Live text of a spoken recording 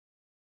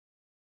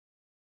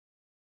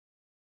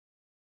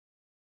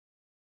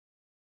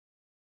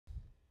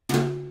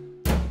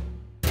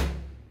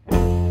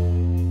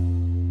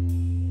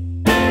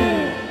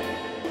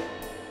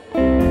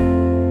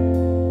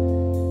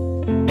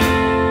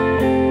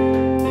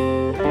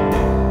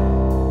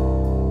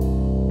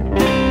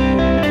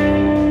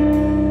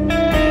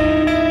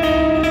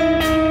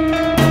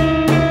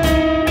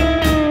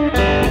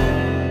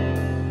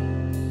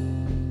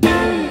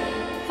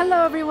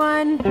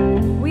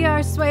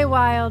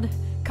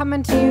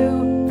coming to you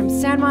from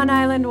San Juan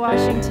Island,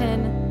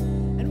 Washington,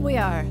 and we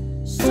are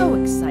so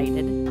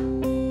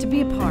excited to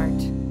be a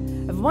part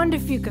of Wonder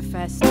Fuca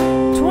Fest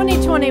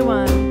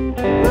 2021.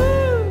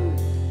 Woo!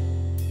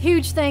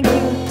 Huge thank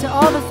you to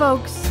all the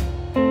folks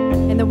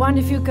in the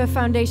Wonder Fuca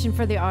Foundation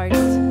for the Arts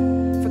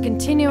for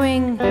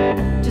continuing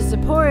to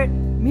support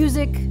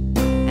music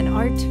and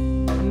art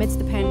amidst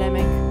the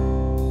pandemic.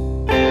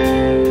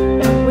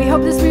 We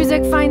hope this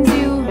music finds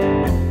you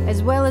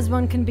as well as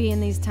one can be in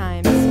these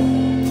times.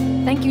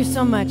 Thank you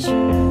so much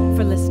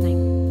for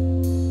listening.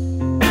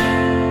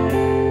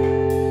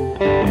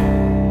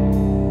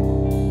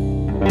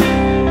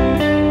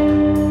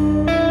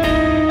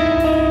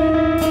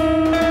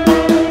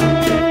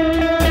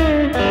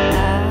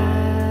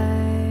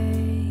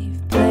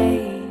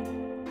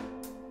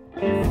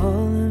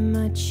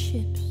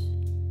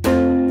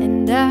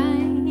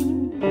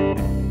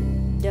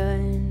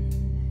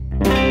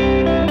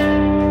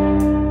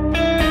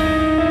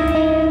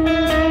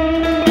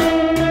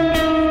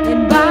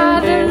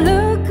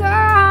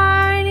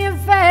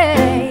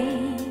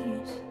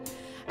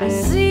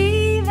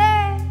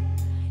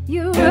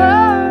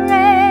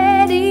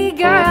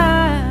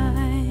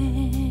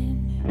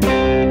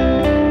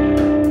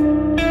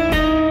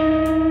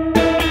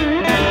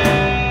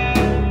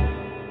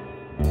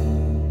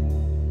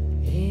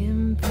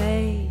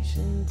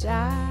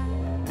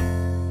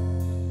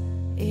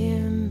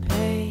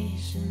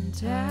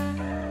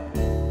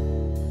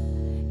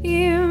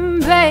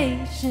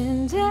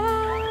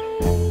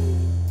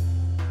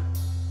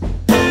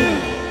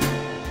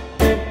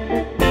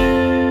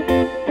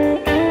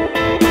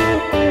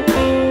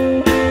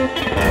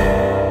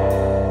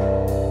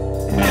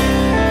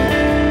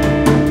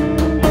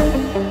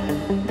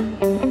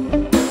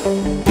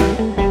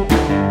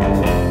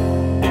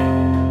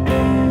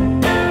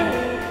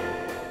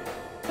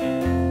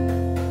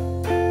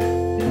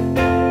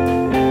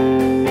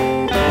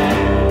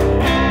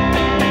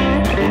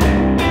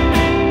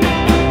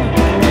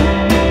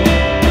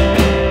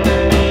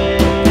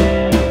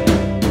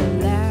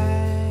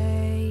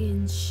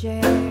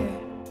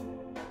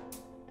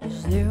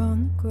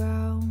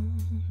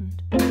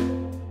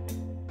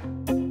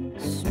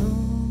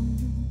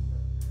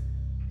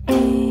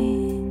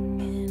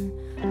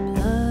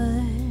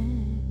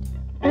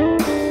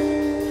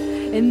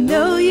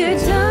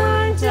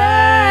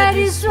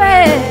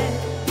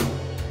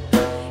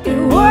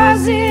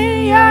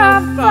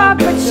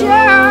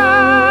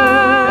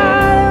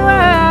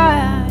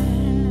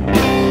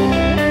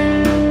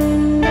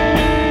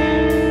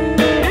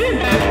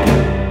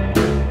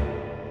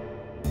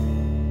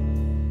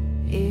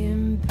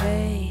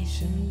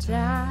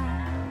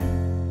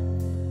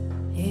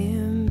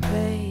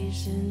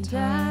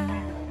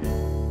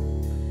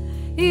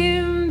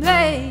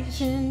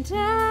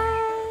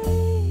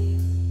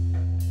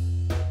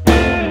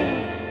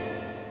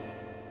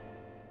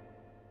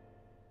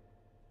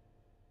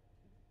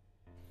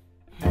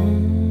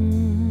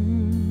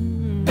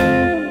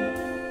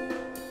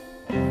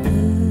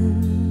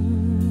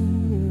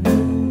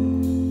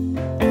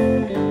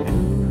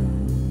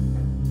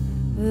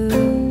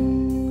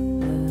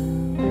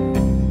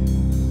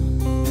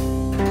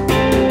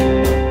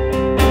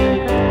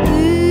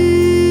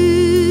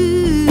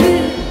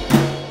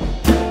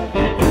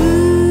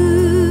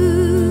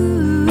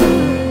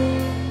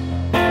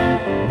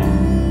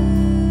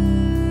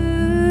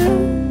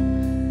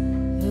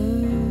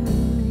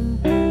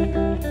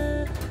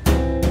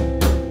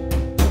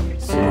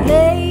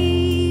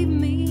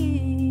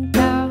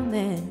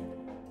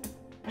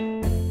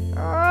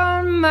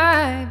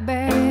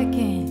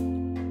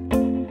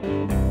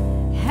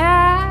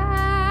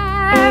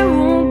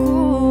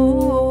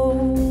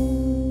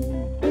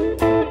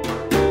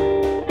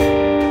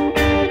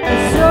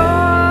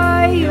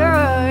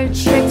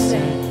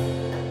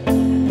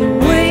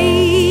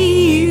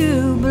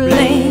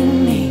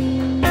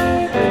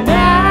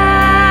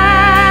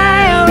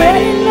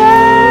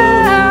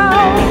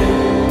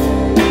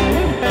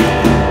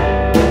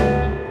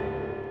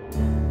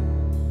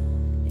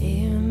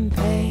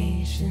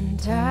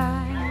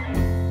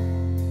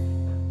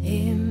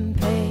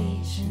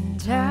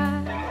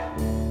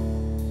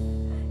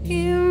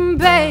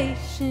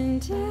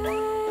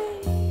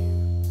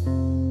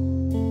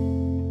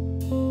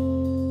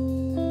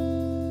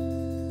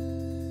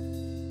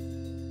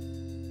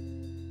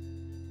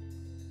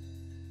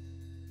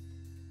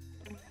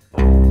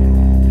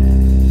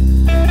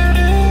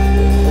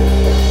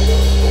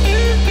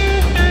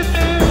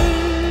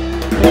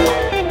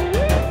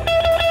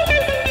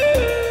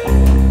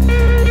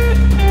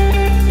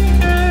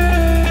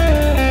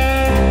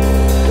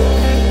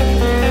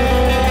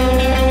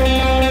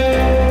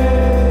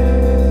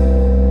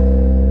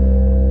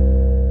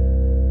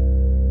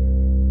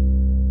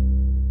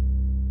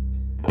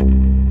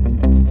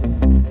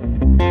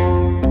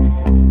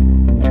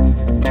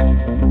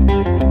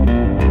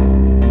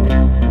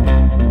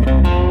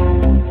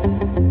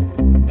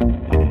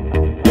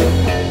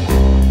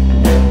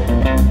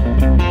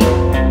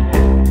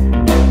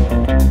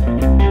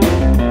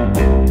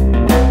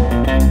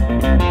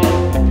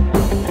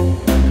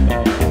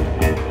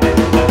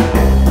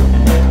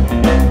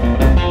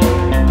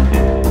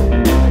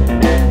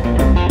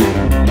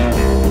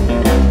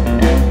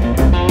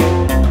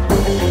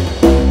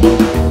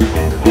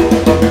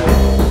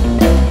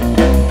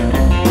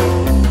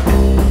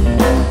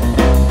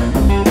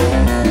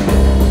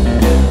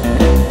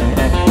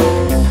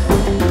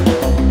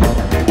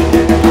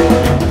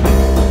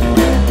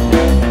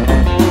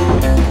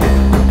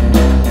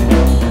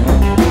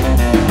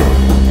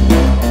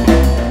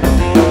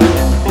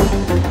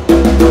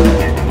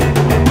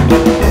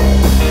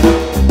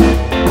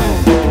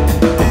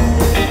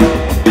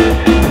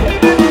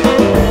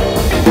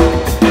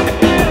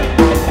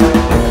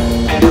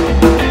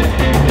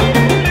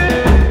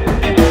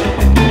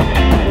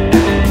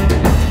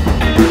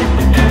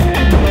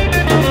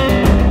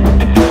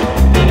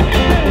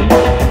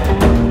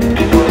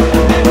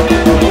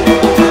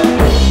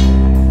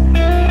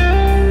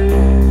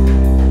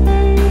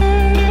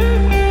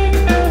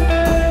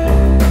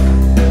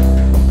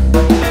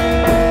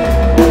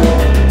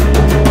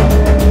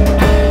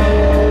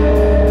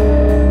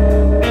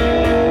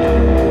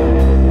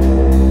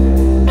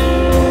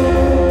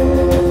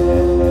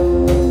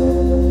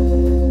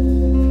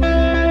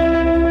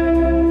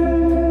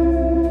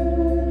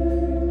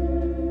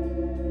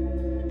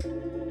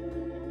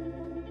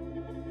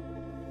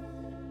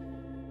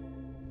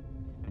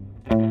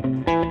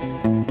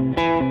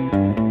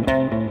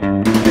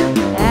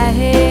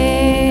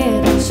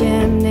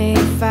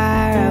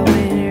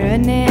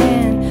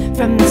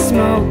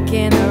 smoke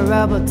in the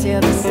rubble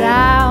till the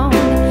sound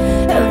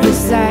of the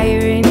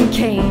siren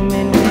came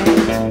and went.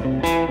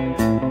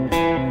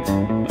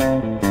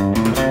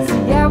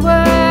 See, I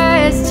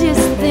was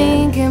just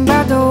thinking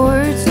about the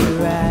words to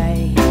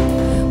write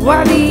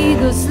while the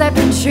eagles slept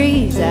in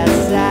trees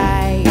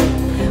outside,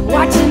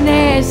 watching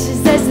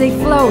ashes as they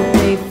float,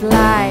 they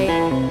fly.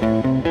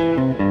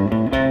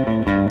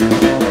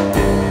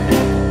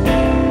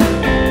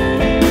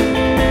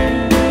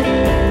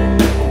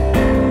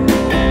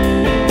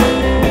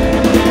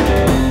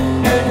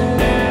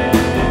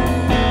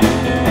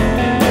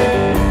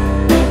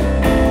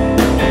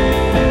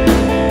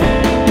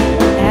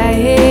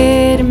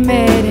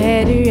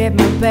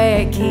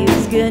 He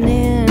was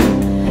gunning,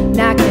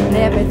 knocking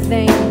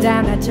everything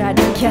down. I tried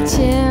to catch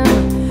him,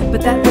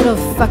 but that little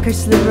fucker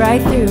slipped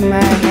right through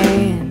my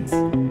hands.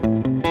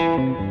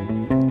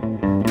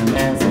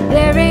 So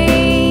there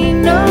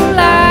ain't no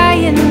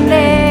lying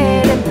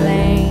there to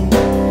blame,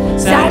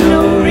 side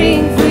no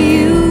ring for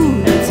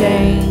you to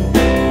tame.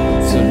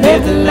 So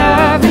live the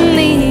love and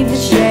leave the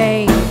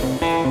shame.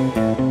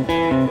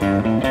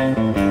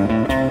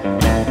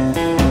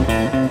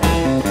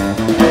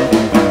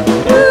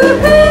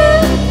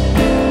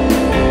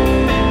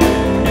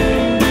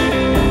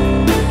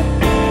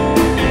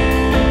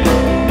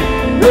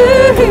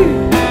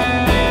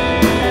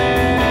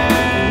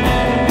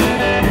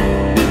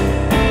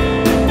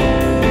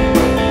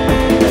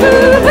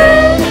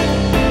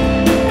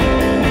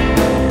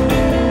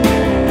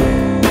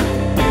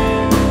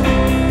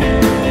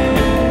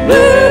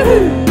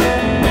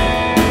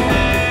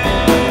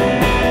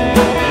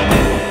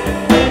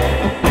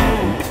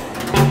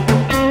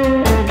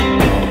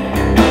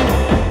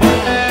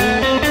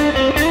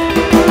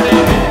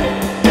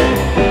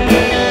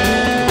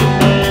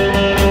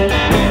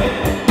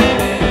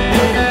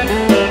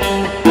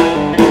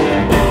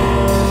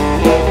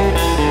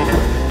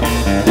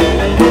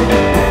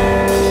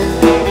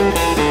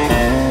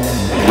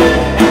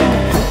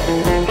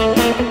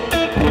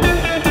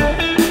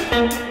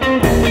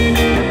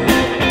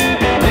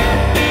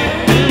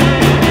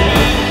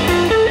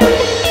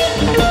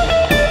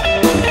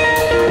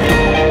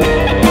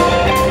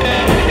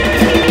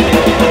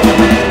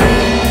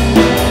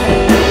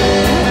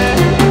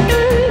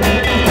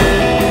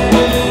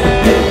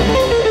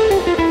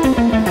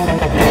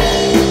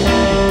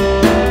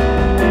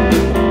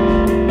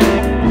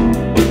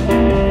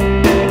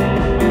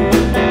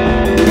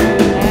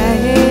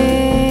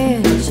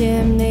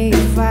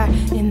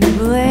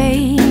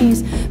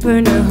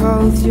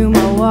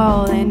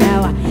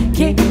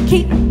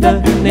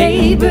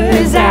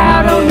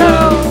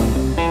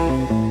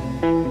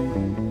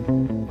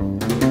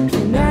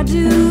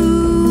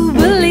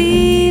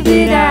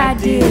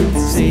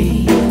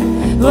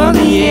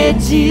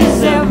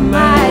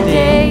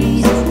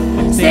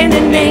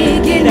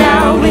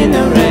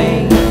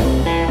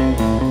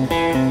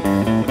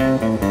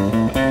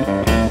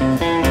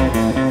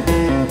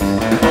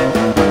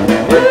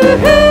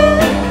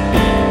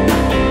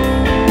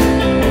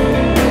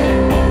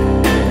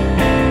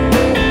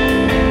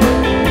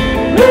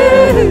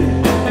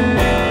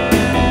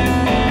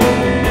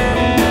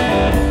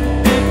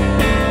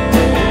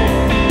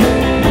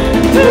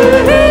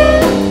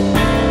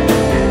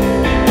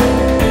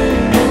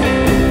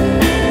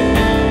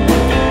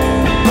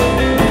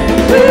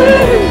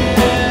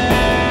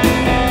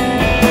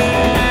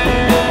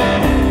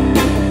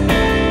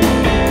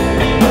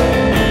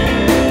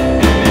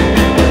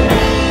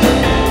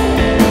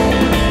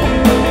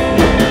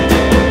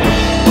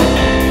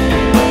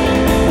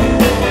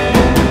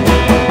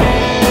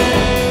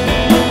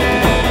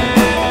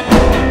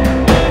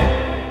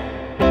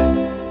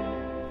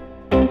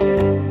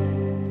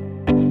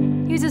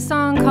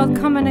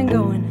 Comin and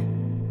Goin.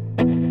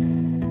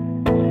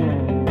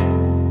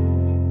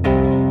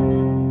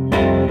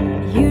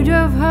 You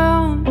drove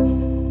home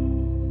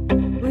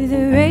with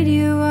the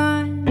radio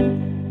on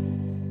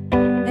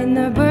and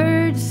the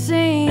birds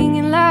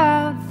singing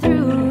loud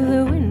through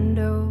the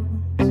windows.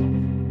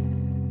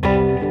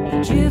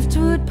 The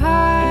driftwood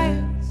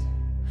piles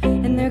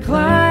and they're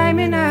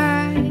climbing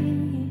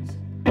eyes,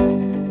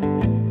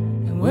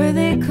 and where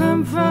they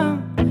come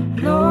from,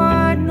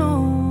 Lord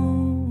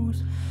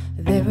knows.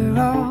 They were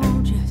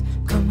all just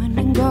coming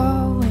and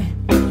going.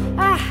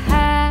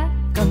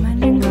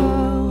 Coming and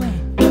going.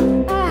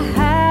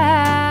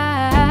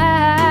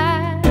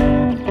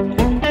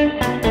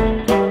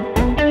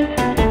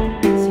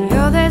 See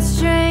all that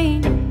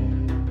strain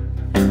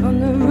on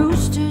the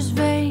rooster's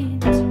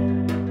veins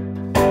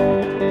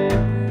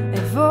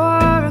at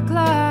 4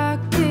 o'clock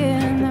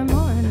in the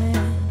morning.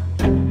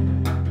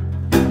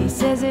 He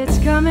says it's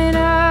coming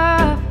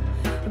up.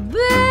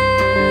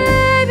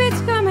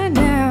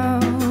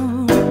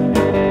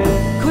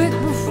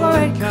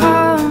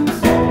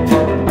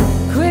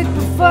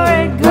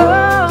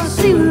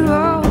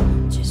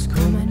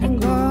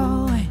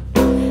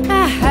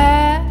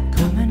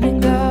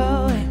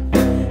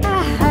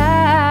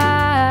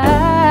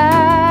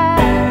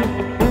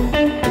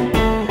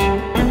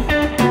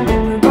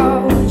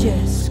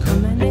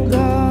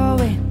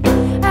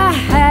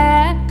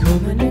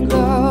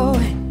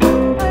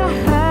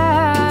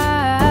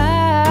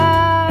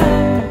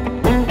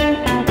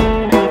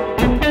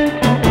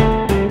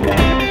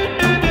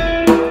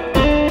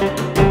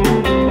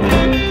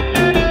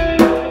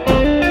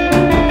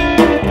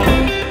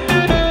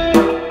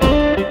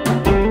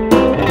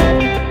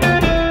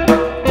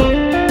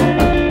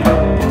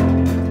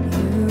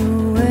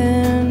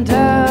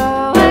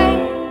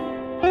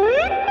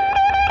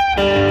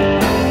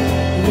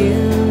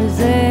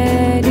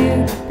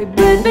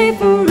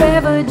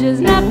 would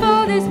just not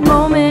for this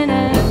moment.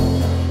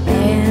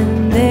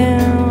 And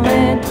then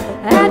when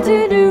I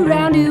turned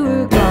around, you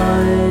were gone.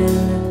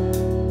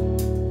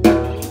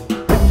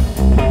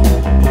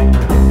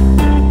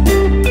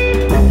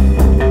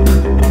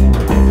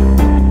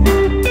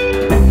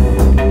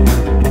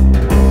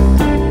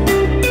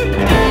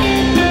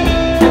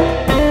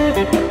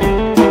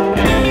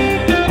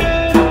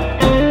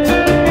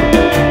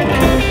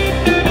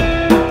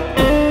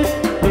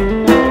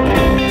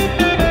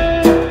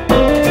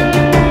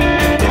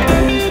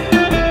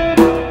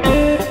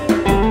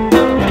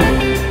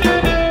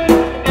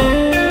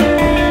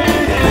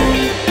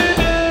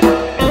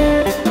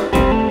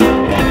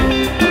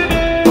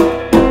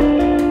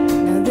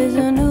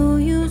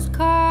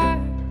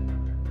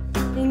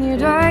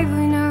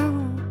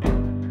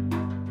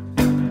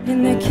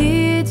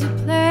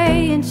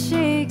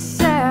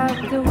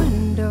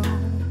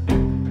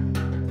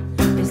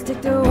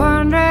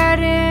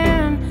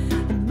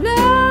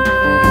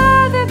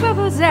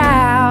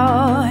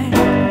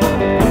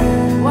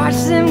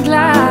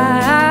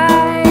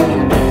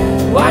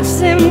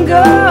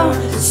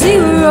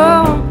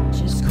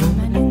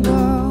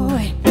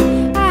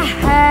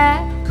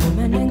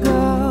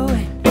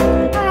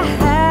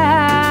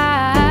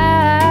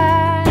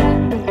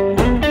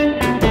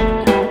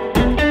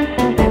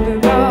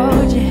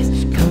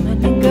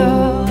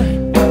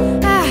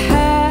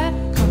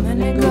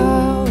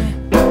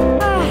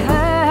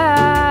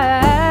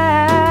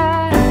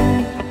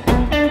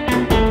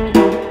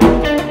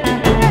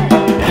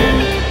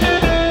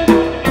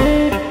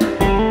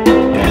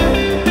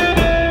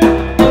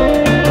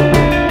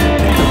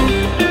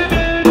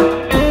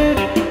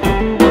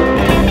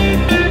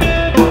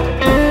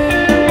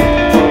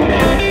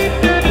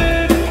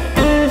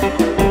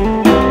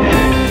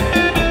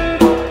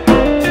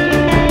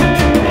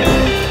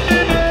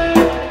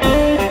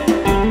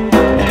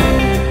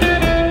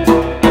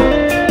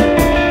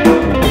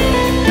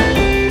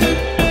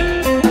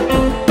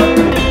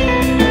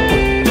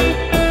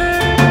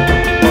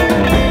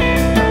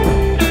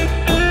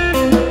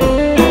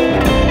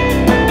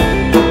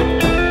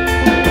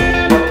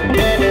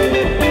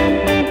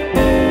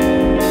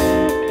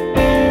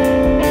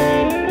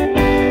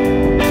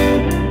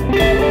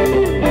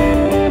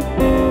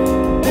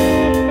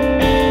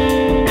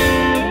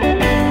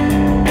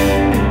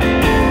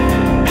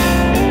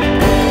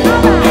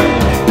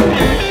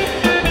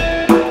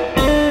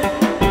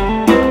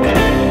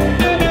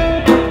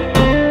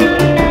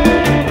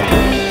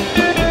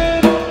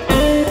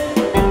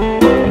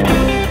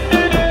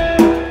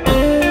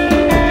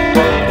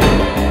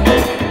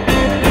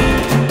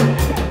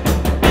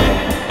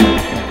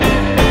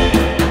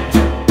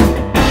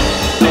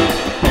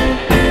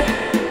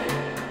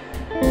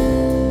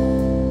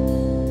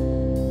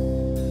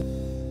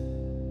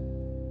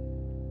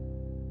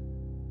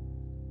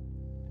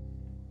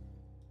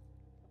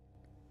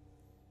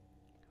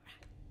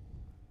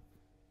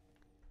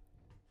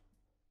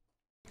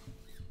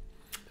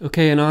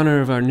 Okay, in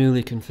honor of our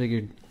newly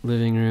configured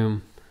living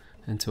room,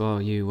 and to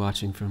all you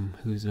watching from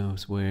who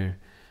knows where,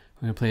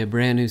 we're going to play a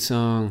brand new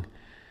song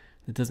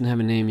that doesn't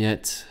have a name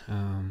yet,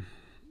 and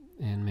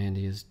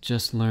Mandy is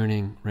just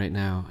learning right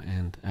now,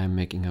 and I'm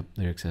making up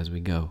lyrics as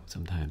we go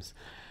sometimes.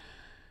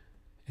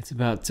 It's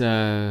about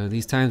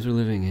these times we're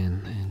living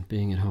in and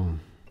being at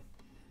home.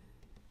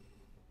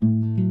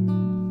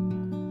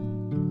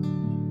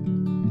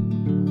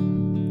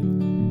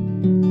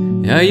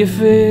 Are you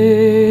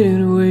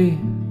fading away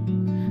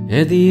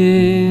at the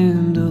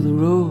end of the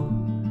road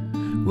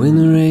when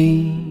the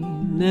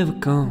rain never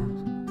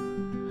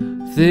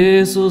comes?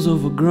 Thistles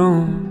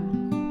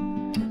overgrown,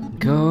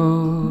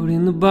 caught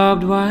in the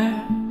barbed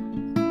wire,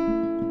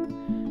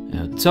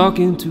 out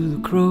talking to the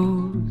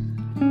crows.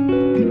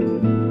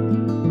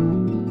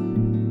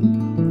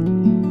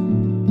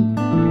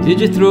 Did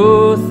you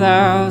throw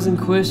 1,000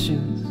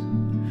 questions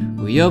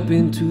way up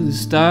into the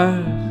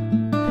stars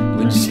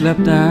when you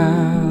slept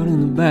out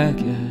in the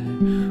backyard?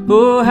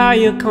 Oh, how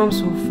you come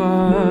so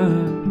far.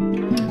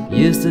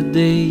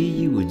 Yesterday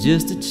you were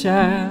just a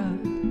child.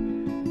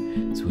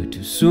 It's way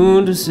too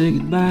soon to say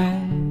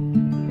goodbye.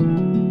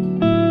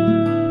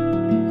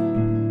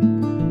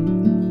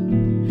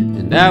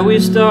 And I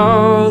wished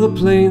all the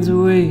planes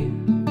away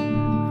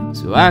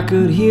so I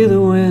could hear the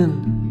wind.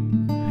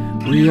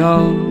 We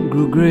all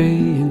grew gray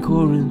in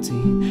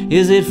quarantine.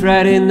 Is it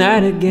Friday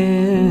night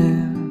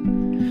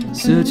again?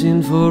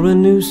 Searching for a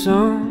new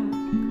song,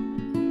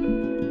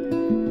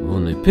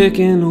 only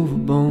picking over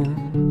bones.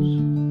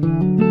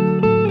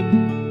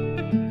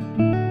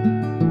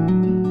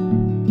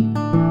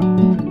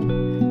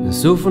 And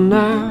so for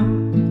now,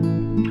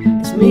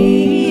 it's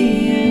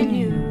me and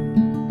you,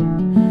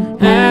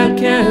 out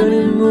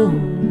counting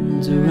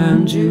moons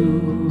around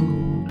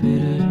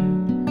Jupiter.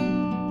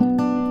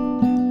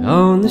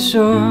 On the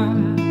shore,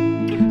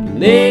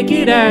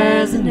 naked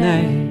as the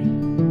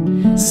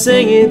night,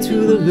 singing to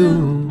the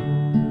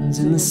loons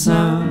in the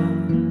sun.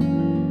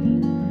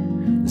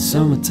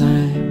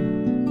 Summertime.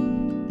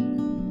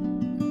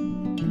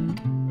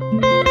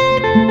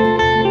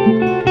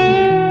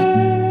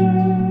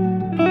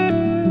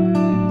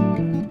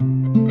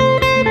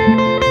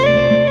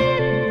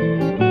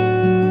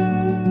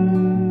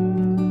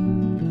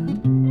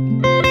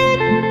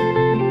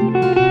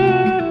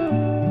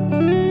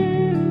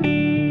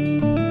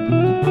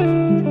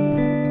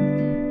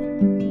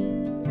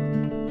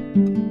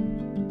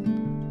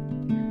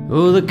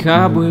 Oh, the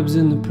cobwebs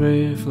in the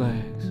prayer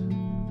flags,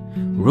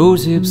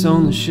 rose hips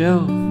on the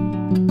shelf.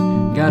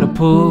 Gotta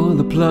pull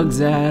the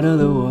plugs out of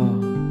the wall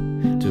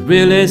to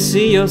really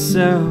see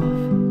yourself.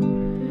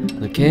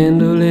 The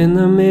candle in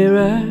the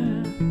mirror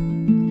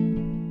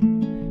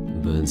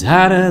burns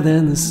hotter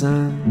than the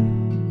sun.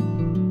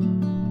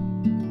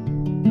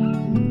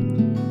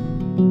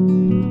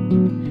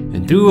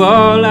 And through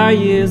all our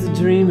years of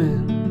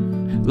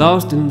dreaming,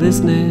 lost in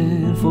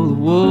listening for the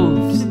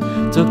wolves,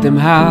 took them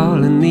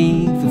howling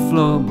neath the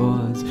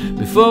floorboards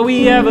before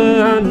we ever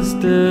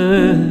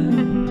understood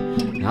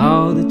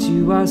all that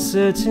you are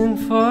searching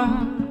for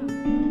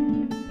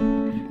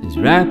is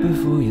right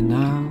before you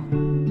now.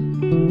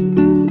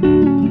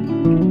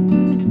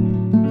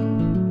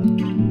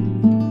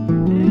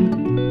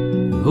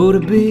 Oh, to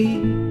be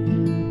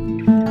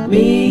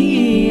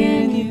me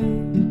and you,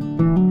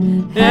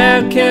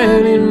 out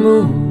counting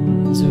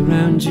moons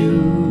around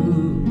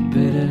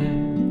Jupiter,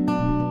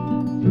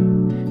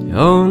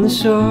 on the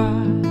shore,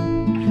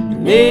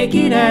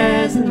 naked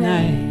as the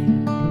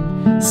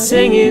night,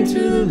 singing to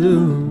the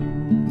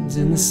loons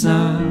in the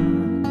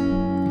sun,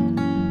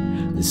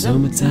 the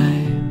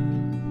summertime.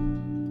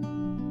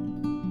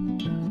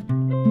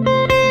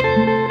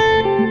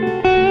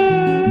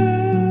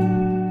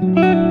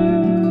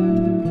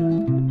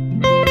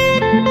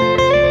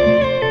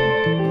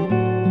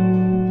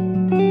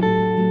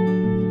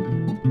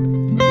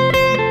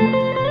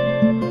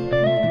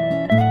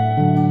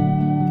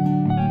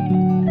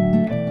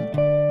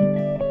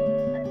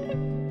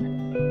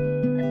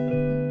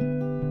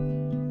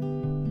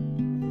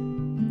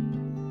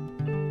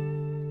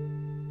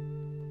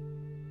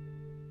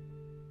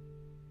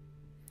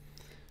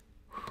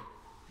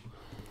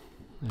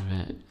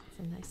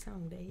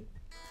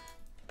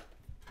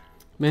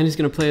 Mandy's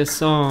gonna play a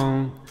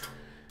song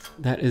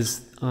that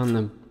is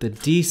on the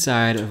D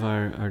side of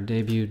our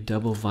debut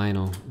double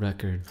vinyl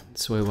record,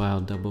 Soy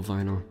Wild double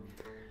vinyl,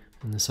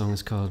 and the song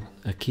is called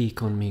Aquí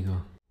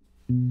Conmigo.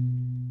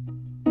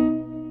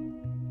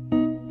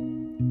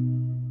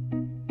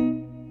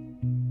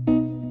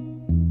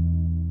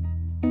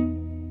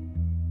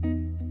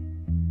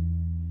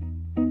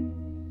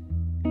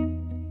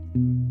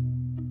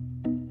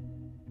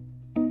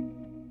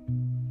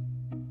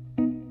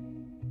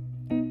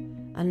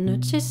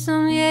 Anoche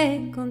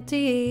soñé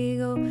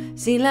contigo,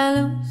 sin la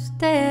luz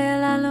de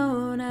la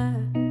luna,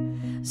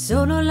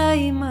 solo la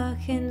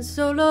imagen,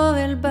 solo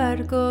el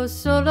barco,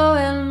 solo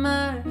el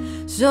mar,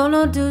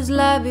 solo tus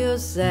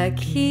labios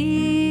aquí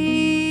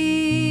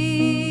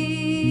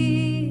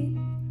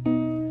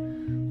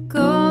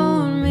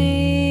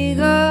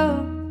conmigo.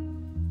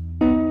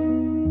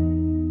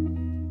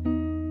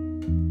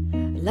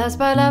 Las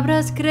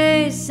palabras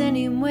crecen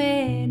y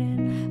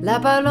mueren, la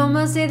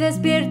paloma se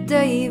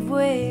despierta y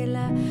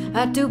vuela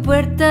a tu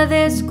puerta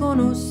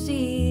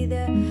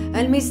desconocida,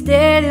 al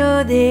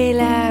misterio de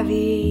la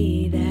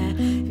vida.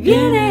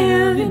 Viene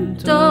el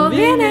viento,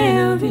 viene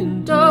el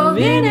viento,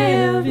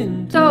 viene el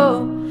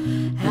viento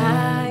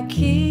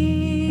aquí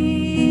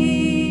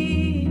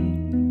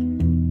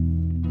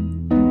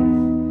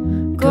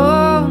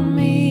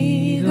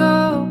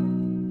conmigo,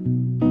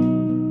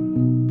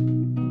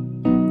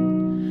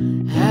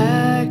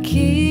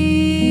 aquí.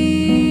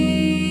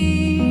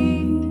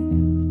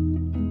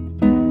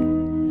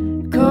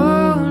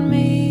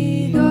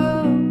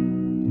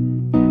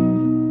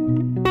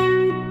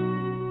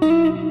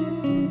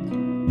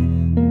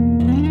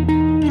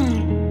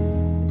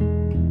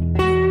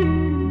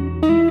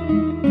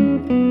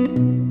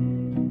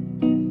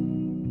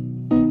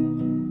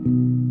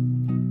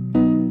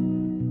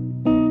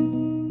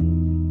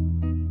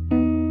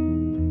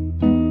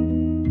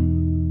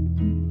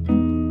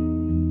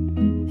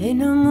 En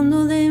el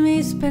mundo de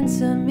mis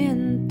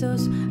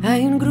pensamientos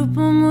hay un grupo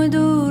muy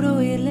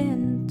duro y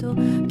lento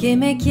que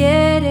me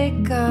quiere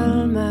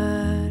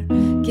calmar,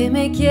 que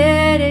me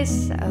quiere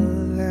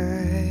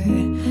salvar.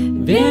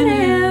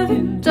 Viene el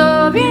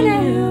viento,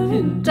 viene el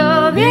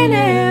viento,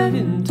 viene el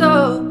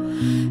viento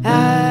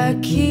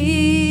aquí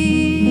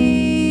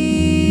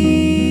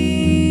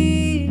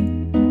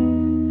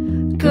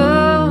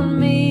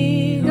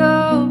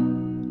conmigo.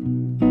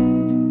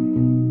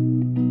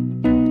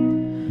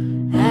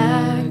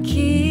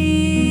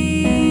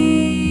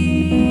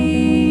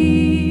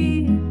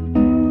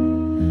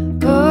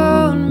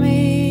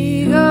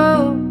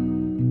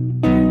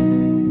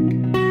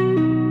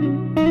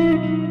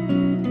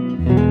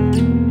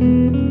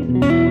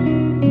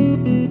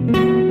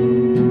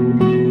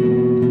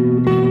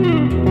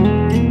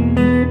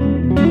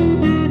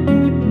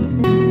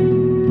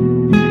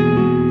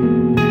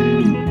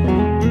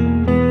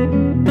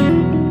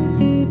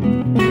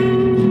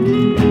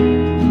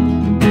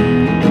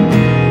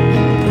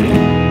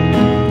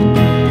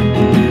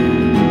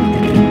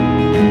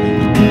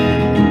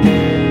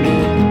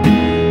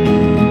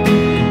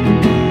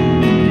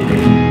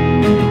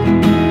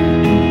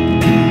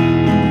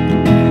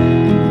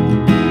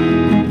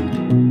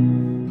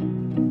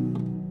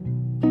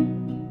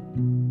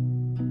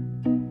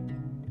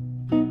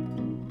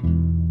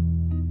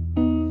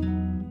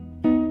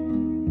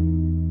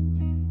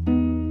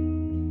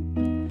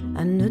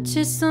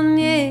 Anoche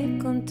soñé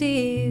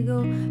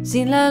contigo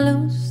sin la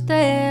luz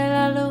de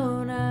la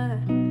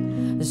luna,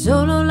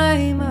 solo la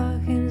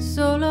imagen,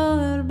 solo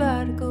el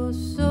barco,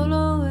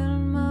 solo el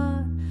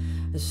mar,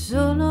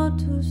 solo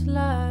tus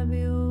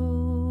labios.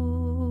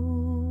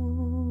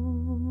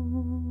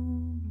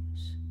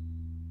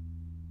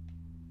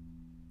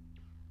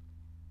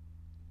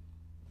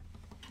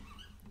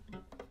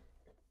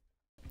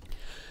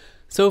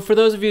 So for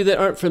those of you that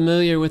aren't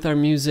familiar with our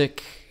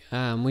music,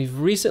 we've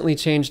recently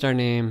changed our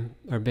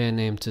band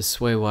name to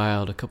Sway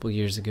Wild a couple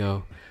years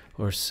ago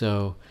or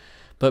so.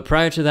 But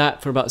prior to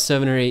that, for about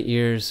 7 or 8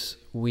 years,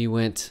 we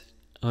went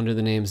under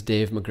the names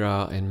Dave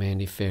McGraw and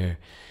Mandy Fair.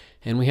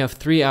 And we have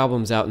 3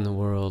 albums out in the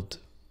world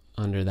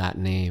under that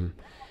name.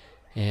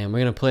 And we're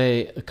going to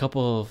play a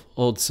couple of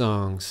old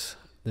songs.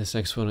 This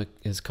next one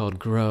is called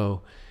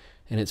Grow,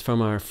 and it's from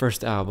our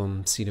first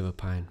album, Seed of a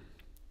Pine.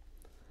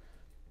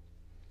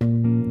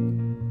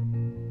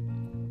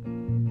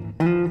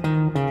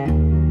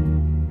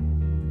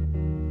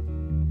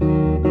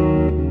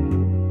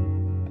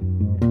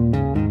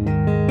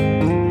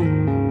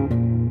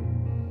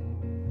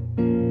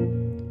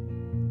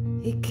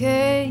 He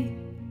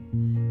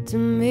came to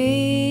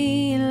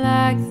me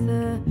like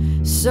the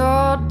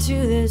salt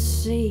to the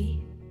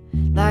sea,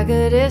 like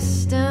a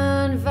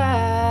distant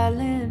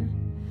violin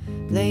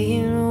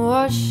playing to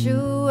wash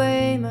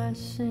away my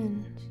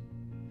sins.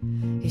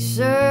 He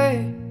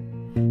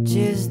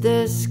searches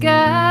the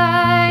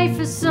sky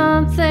for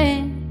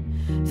something,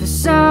 for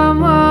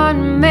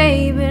someone,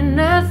 maybe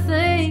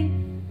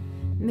nothing,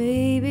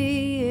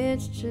 maybe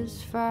it's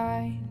just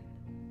fine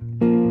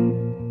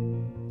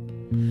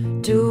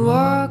to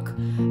walk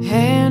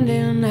hand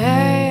in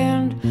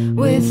hand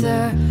with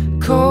a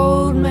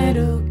cold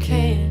metal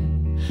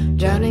can,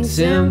 drowning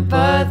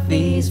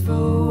sympathies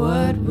for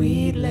what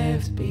we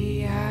left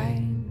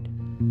behind.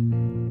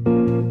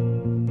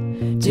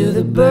 Till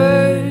the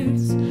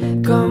birds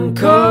come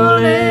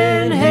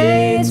calling,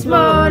 hey, it's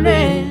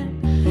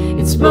morning,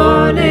 it's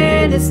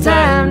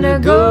time to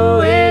go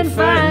and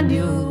find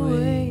your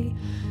way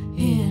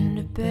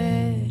into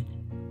bed.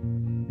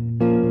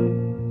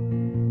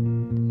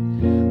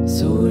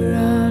 So we're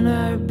on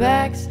our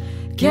backs,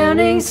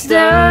 counting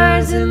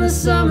stars in the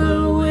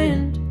summer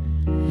wind,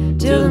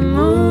 till the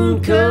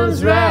moon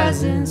comes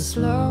rising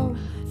slow,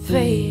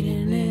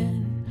 fading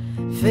in,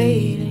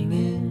 fading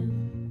in.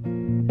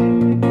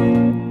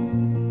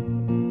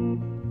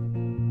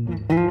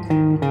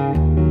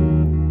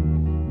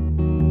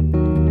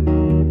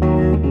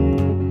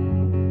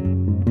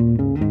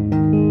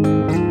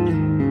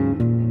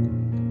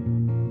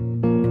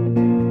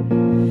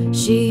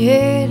 She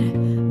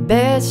hid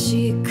best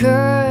she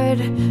could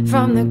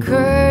from the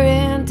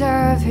current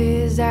of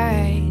his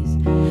eyes,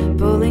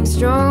 pulling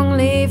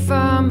strongly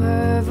from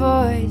her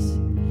voice,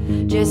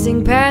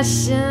 dressing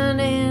passion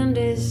in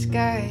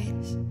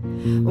disguise.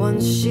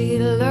 Once she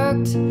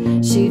looked,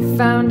 she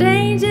found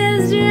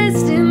angels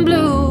dressed in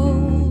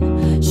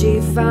blue.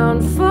 She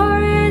found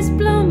forests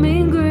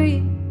blooming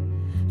green,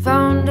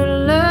 found a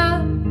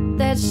love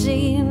that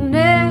she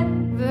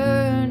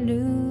never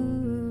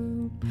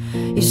knew.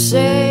 You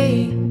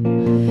say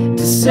to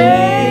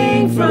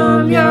sing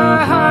from your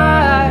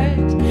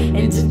heart,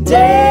 and to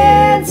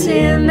dance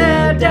in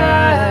the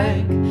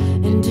dark,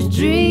 and to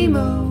dream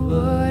of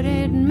what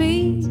it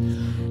means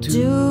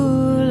to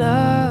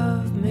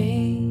love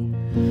me.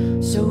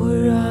 So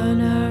we're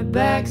on our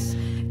backs,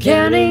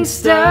 counting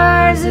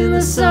stars in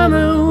the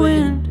summer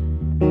wind,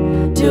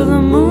 till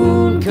the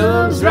moon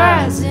comes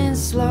rising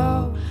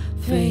slow,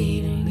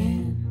 fading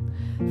in,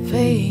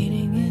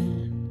 fading in.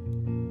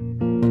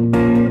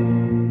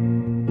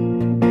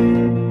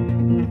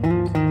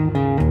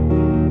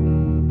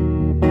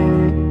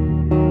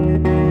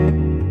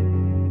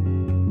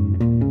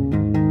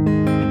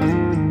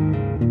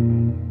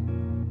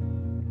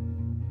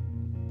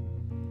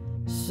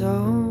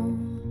 So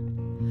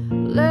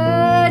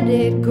let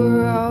it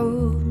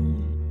grow,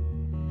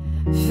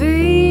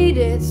 feed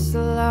it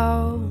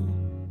slow.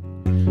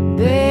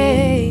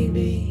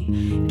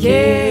 Baby,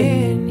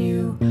 can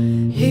you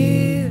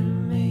hear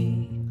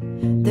me?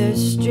 The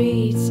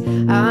streets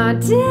are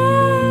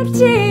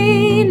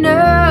empty,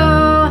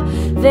 no,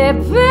 they're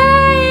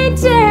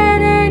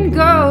painted in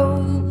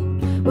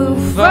gold. We'll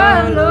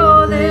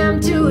follow them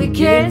till we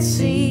can't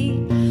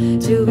see,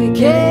 till we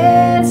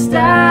can't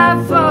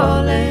stop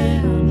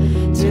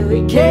falling, till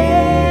we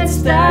can't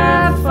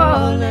stop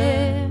falling.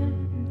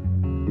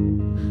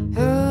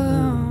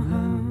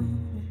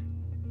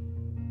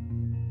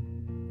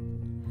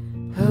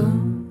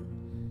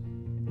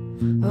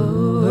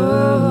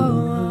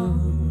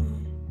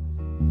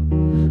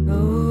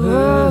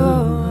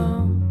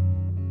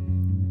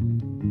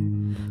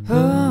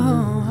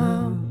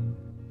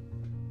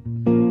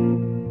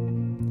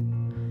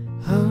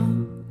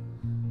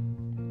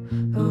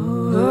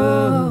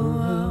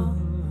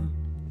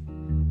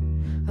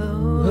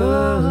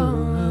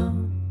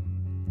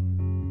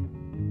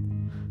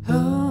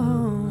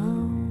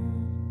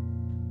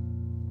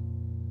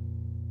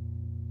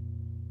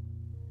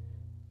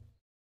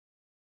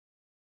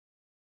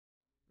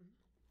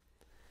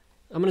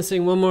 I'm gonna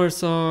sing one more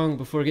song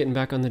before getting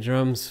back on the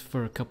drums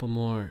for a couple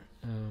more.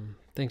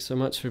 Thanks so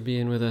much for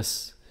being with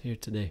us here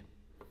today.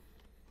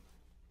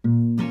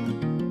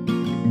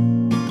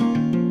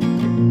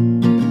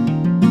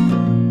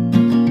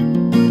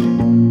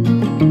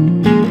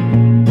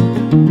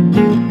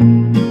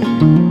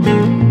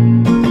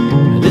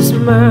 This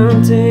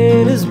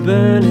mountain is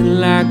burning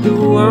like the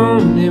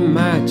one in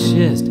my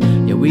chest.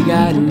 Yeah, we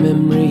got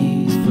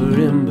memories for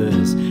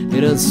embers that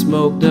done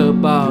smoked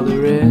up all the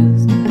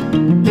rest.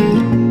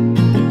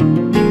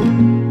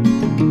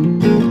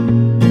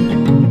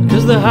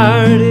 The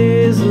heart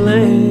is a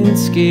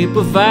landscape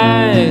of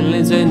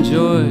violence and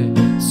joy,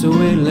 so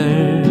we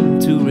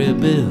learn to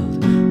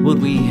rebuild what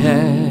we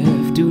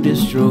have to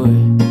destroy.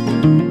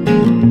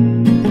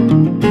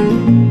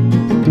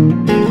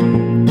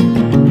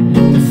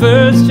 The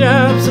first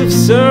drops of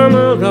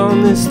summer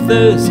on this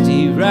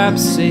thirsty ripe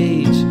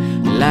sage,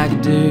 like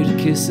a dirt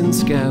kissing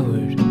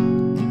skyward,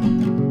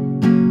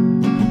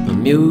 a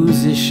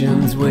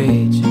musician's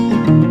wage.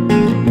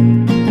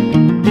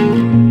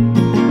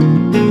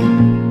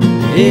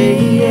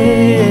 Hey,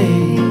 hey,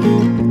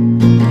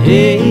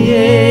 hey,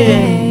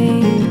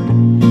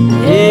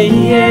 hey,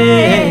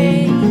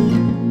 hey.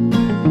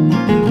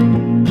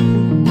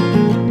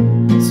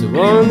 So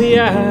on the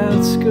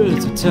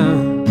outskirts of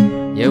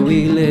town, yeah,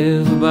 we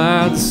live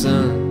by the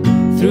sun.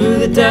 Through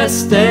the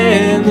dust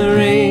and the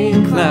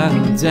rain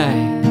clouds, I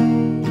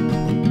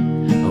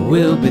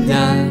will be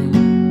done.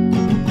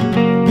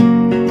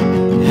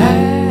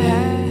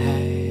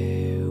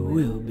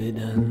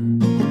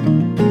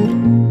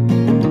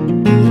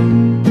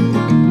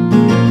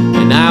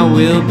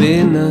 Will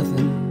be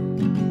nothing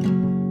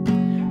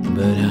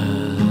but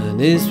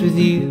honest with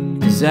you,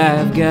 'cause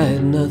I've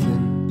got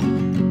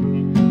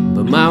nothing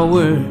but my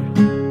word.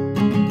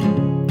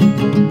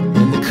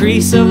 And the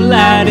crease of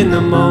light in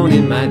the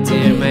morning, my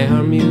dear, may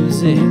our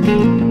music,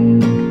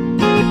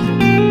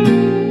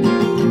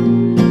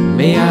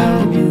 may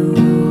our music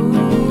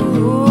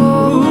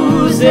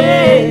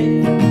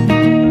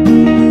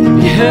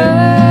be heard.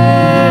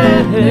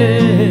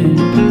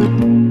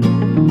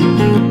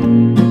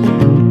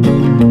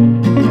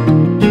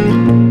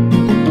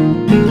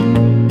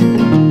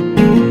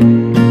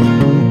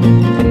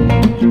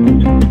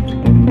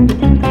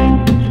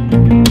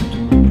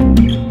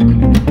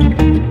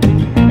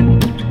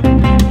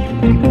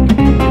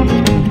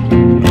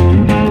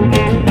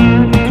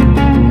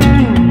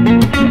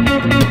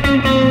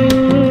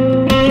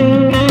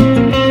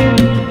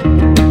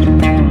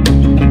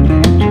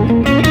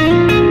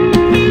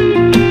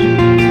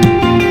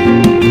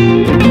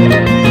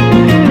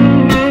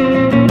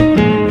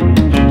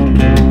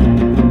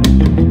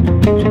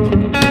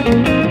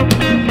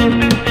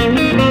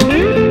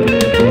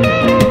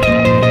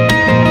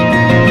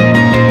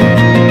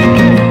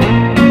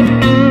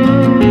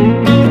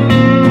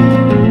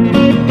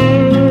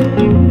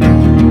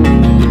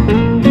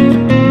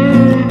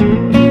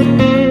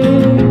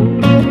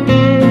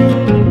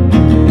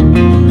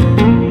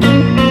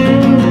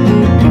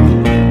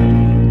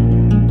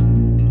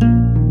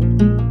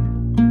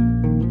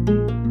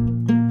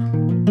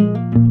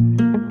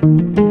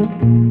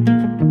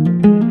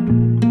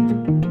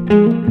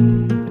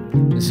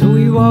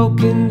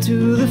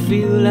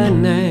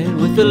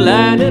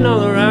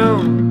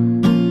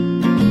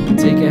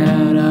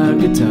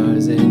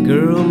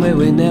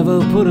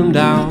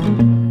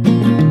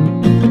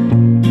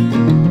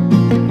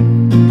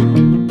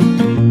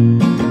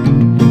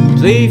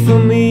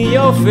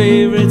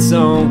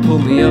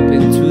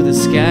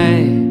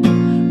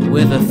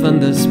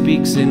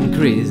 Speaks in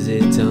crazy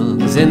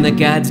tongues, and the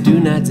gods do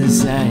not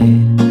decide.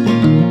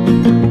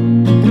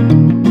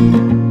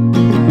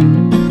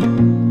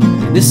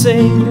 And this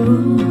ain't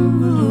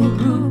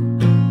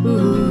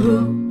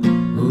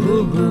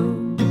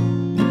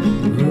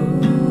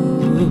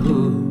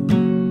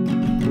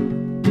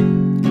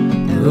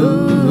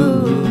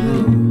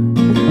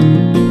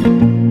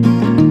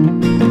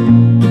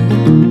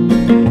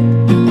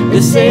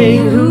this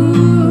ain't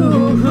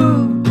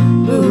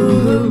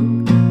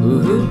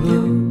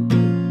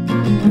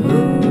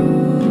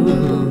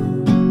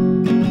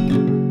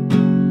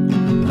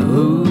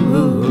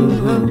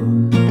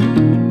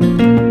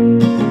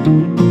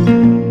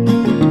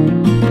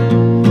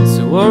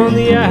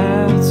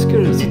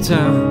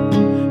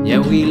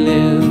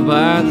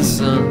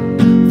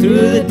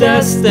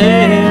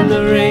and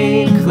the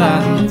rain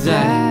clouds,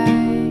 I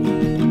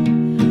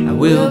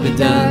will be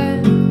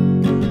done.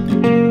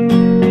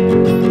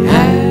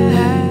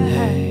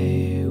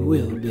 I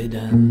will be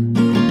done.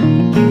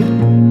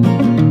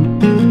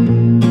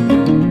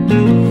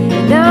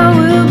 And I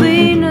will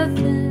be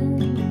nothing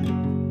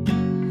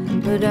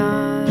but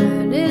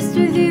honest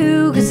with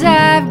you, 'cause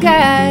I've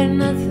got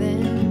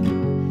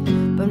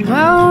nothing but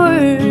my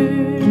word.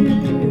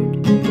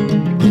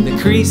 In the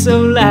crease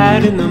of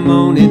light in the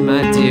morning,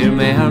 my dear,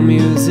 may our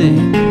music,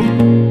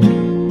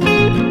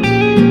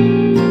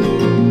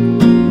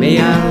 may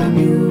our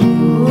music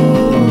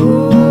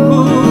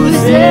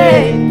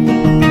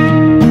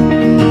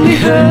be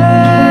heard.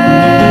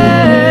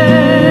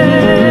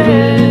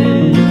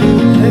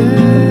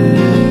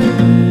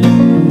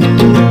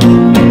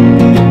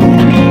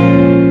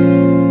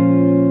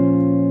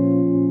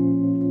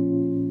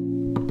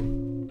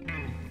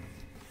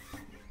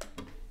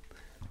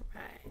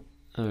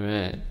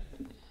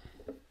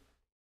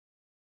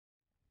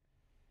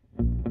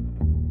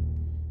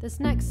 This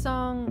next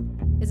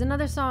song is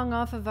another song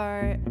off of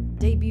our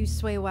debut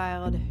Sway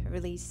Wild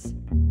release.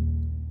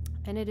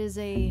 And it is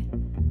a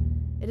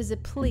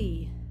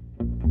plea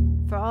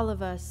for all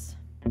of us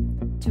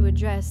to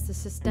address the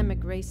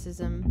systemic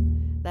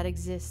racism that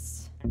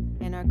exists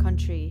in our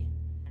country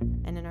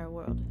and in our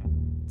world.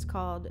 It's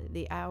called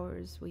The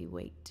Hours We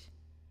Wait.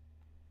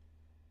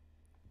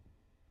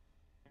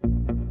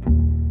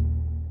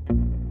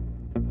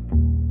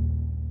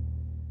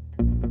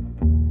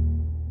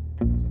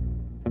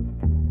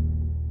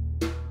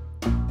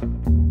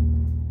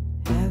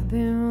 I've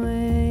been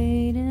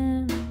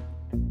waiting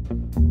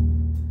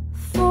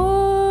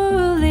for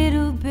a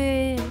little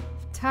bit of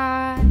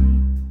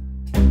time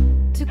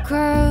to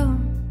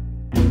come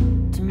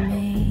to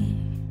me.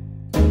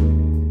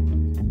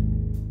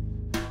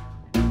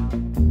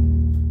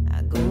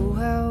 I go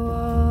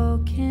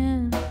out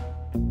walking,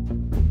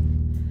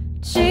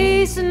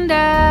 chasing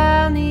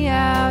down the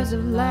hours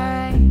of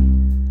light,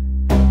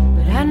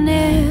 but I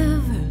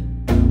never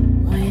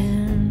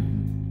win.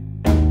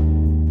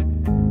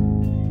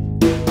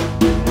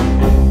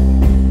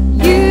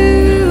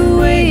 You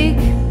wake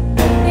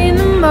in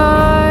the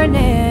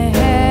morning,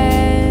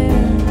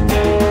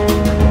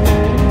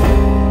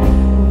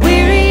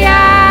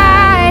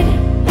 weary-eyed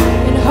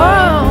and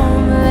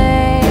homeless,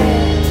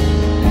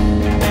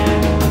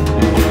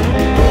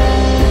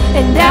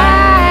 and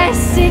I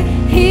sit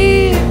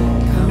here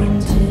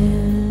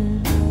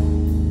counting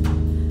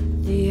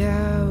the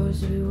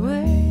hours we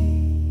wait.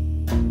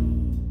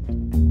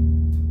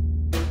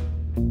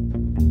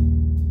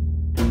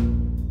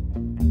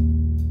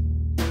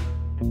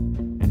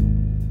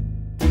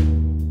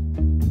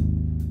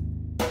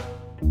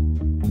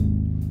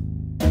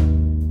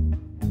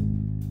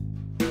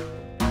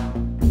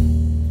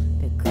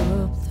 Pick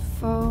up the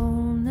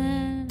phone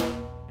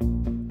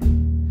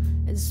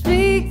and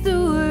speak the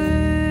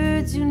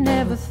words you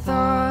never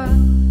thought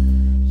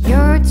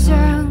your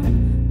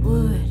tongue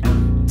would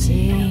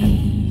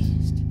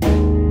taste,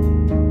 and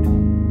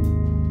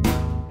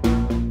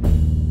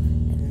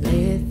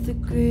let the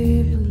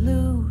grip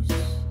loose.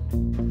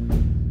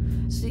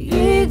 See,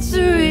 it's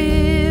a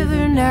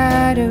river,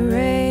 not a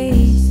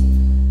race,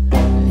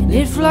 and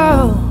it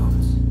flows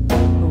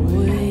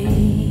away.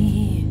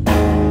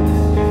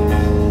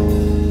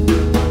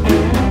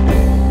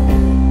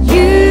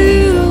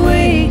 You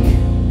wake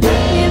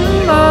in the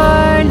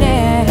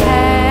morning,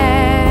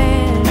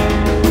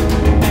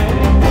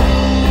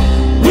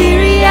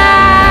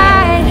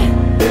 weary-eyed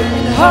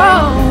and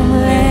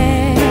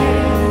homeless,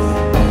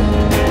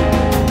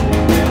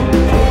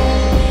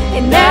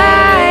 and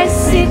I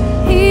sit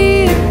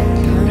here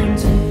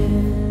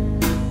counting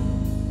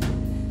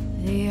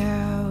the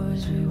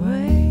hours we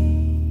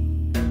wait.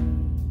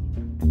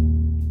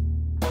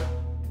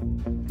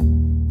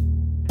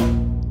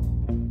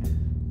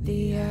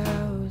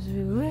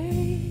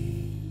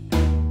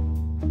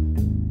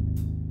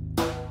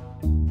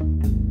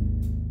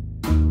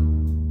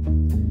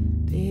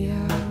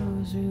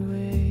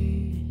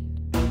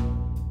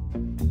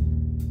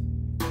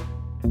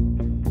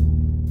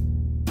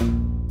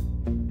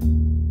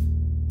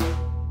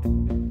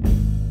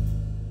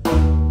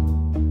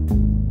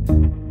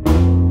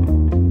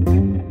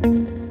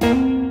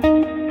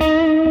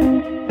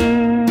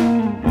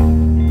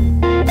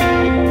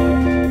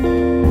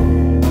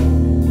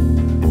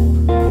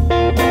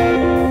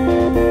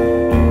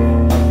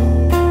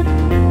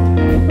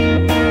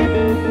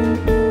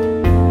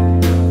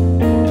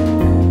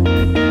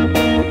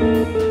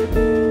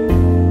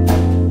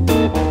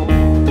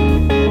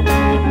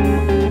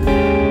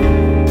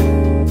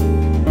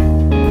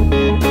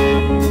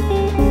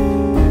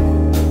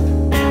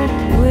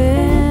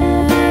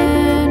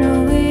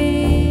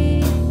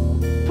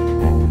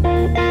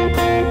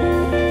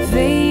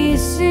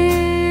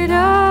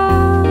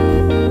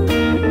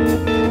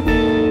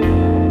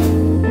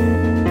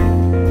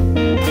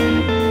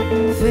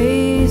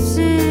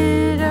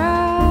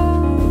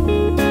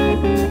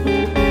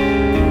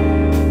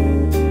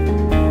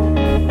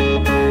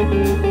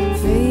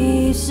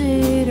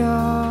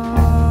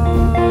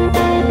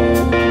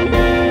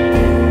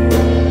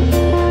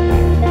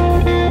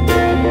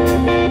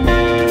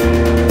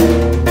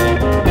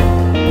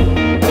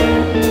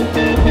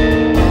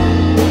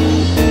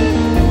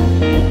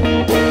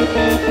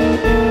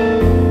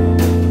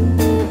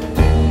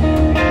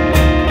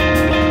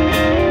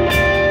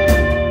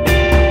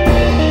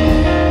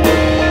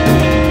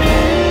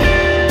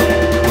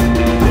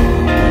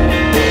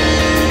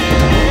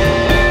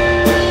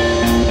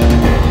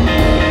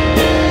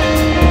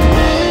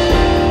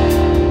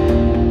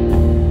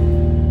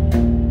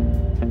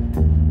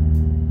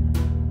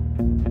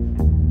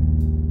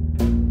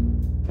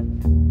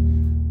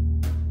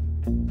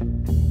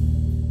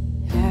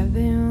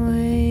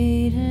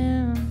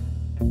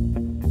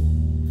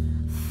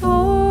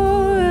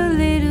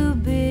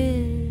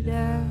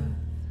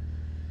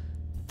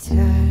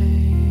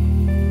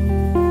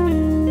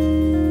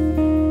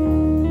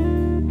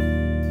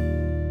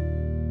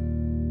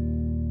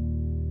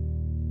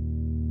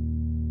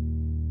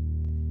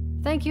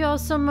 Thank you all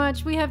so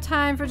much. We have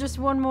time for just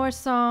one more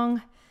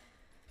song.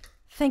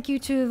 Thank you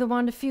to the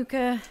Wanda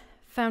Fuca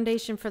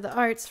Foundation for the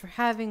Arts for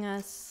having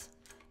us.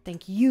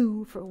 Thank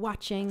you for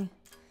watching.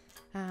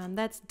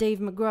 That's Dave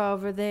McGraw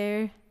over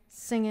there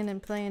singing and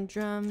playing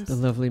drums. The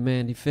lovely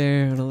Mandy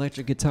Fair on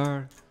electric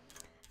guitar.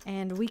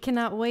 And we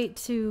cannot wait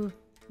to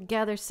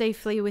gather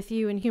safely with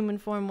you in human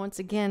form once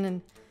again.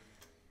 And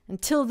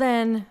until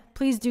then,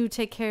 please do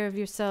take care of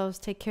yourselves,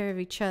 take care of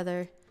each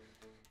other,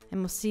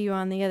 and we'll see you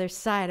on the other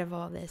side of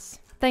all this.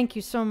 Thank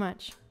you so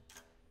much.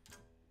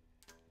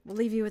 We'll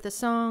leave you with a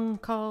song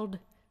called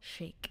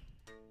Shake.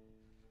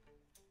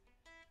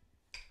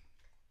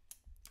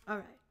 All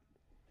right.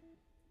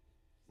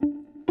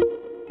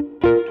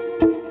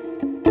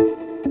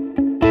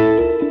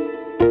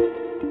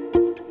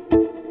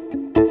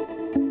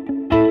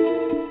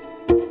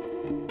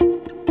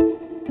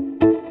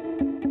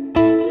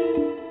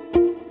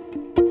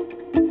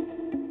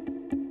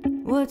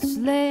 What's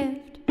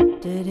left,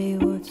 Daddy,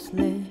 what's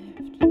left?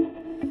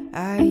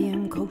 I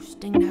am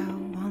coasting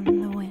now on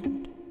the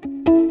wind.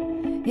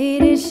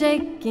 It is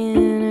shaking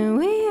and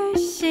we are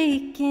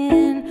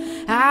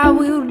shaking. I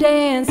will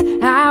dance,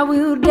 I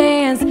will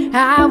dance,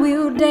 I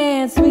will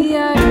dance. We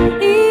are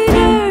in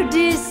our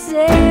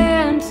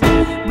descent.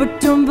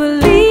 But don't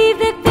believe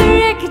that the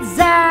records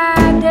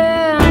are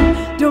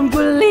done. Don't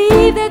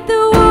believe that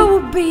the war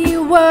will be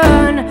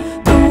won.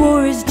 The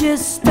war is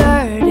just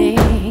starting.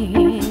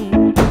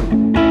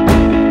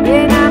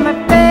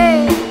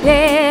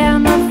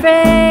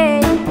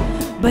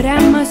 But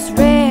I must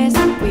rest,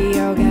 we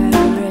all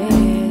gotta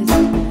rest.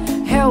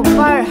 Help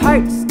our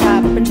hearts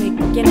stop from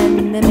shaking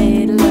in the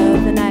middle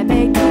of the night.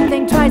 Make you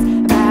think twice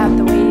about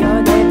the way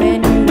you're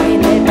living. You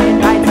ain't living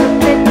right, so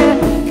take a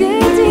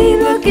good deep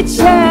look at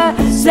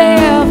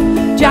yourself.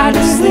 Try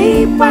to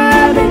sleep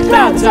while the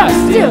clouds are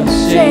still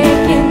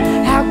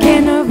shaking. How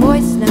can a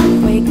voice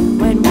not wake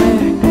when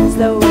we're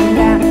slowing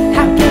down?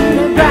 How can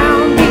the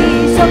ground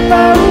be so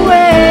far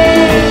away?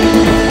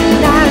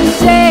 Now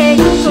shake,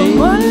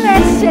 come on,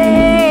 let's shake.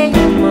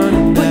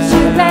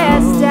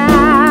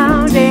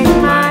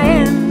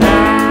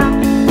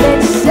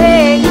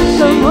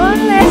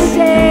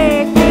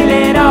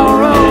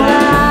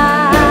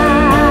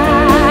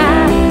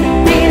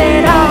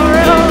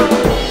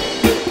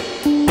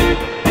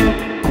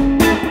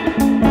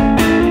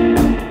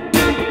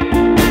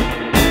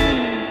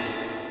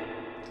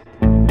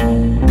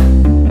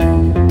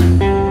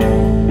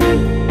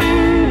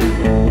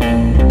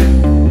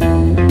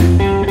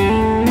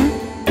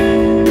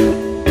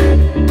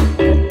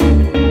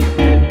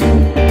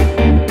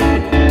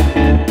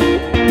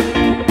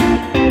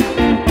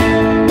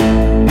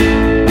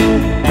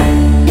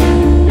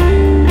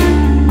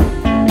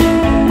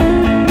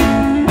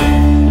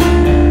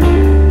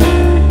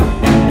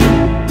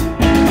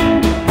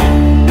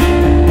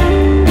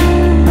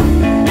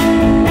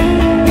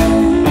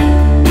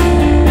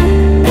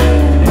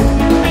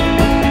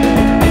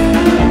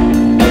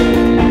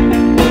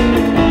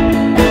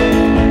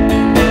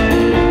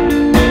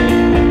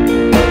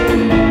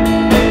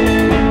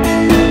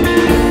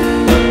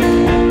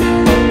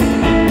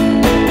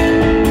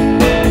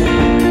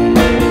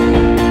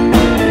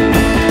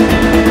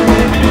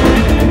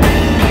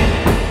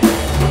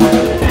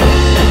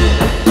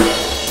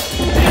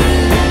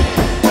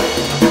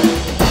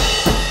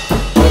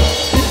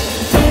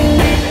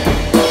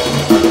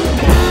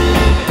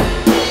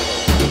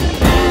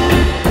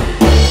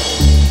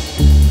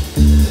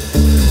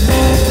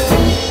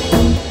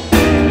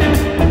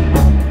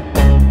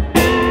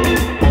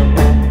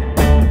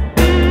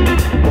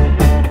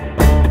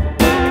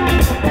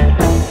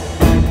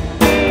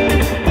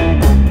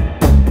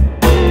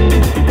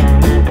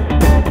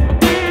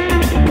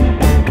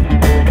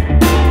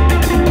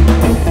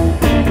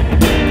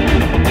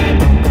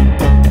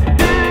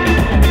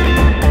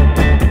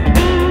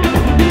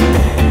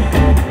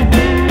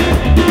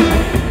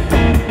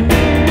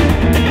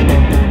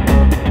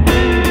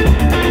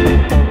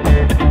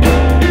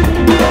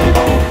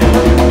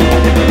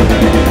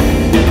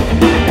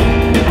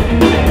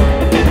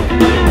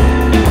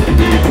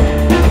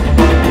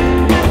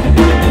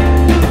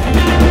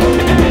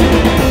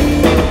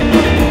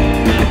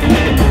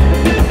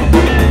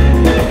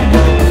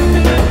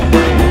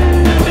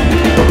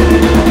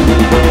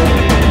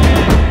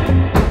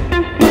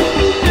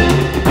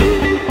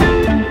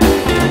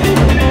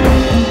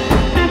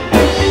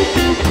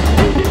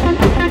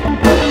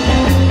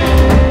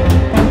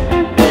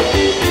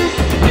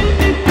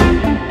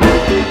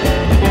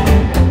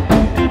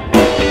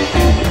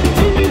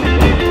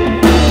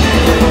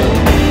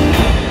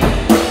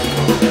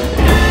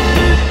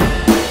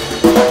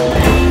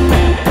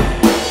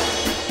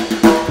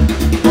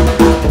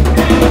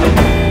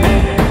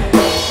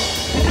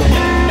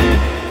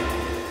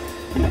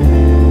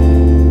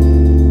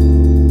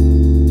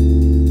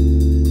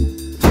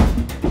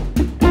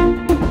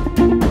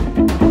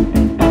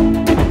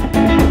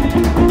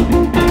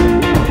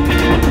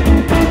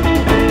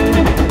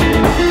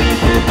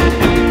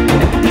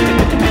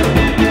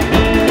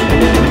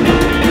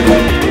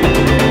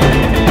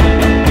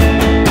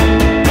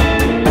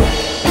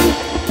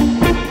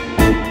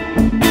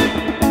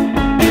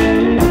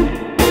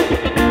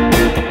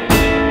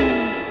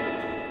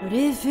 But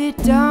if it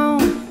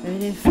don't,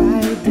 but if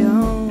I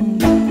don't,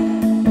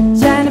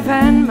 trying to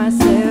find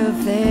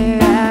myself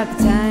there out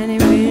the tiny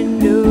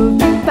window.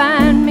 If you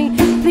find me,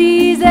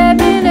 please let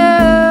me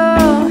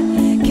know.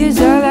 'Cause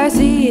all I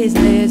see is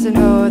listen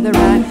for the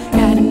right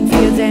cotton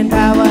fields and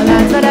power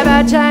lines. What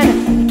about China?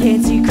 You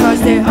can't see across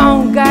their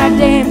own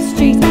goddamn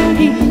streets.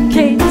 He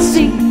can't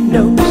see,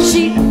 no,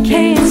 she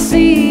can't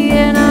see.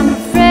 And I'm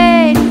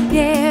afraid,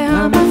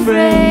 yeah, I'm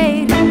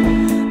afraid.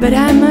 But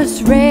I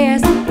must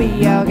rest,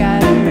 we all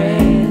gotta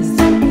rest.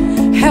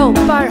 Help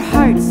our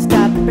hearts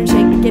stop from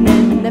shaking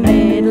in the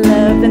middle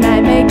of the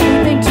night. Make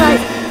you think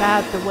twice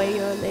about the way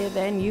you're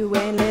living. You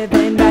ain't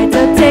living right,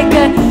 so take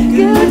a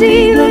good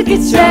look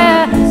at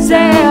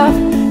yourself.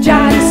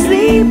 Try to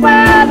sleep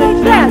while the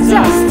clouds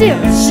are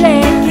still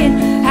shaking.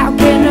 How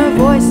can a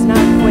voice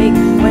not quake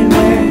when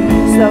we're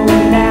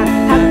slowing down?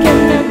 How can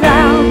the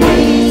ground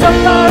be so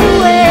far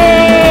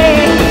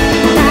away?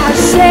 Now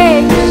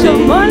shake,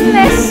 come on,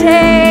 let's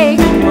shake.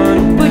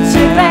 Put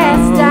your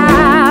glass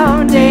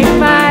down, take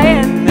my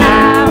hand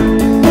now.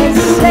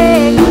 Let's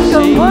shake,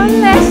 come on,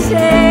 let's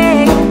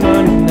shake.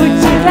 Put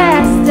your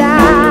glass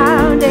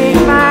down, take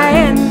my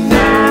hand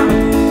now.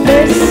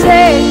 Let's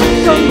shake,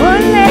 come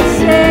on, let's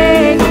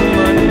shake.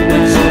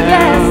 Put your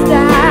glass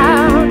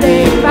down,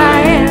 take my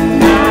hand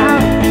now.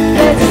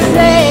 Let's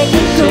shake,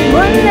 come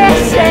on,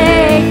 let's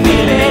shake.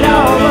 Feel it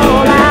all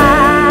roll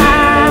out.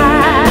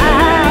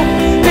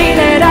 Feel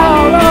it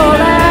all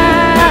roll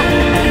out.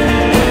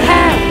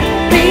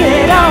 Feel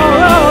it all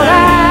roll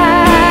out.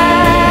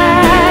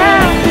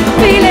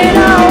 Feel it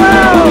all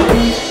roll.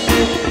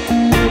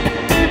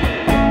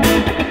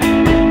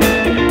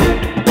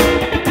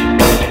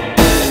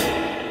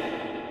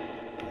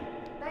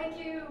 Thank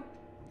you.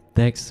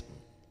 Thanks.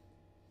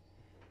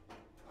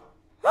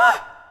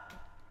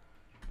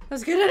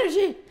 That's good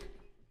energy.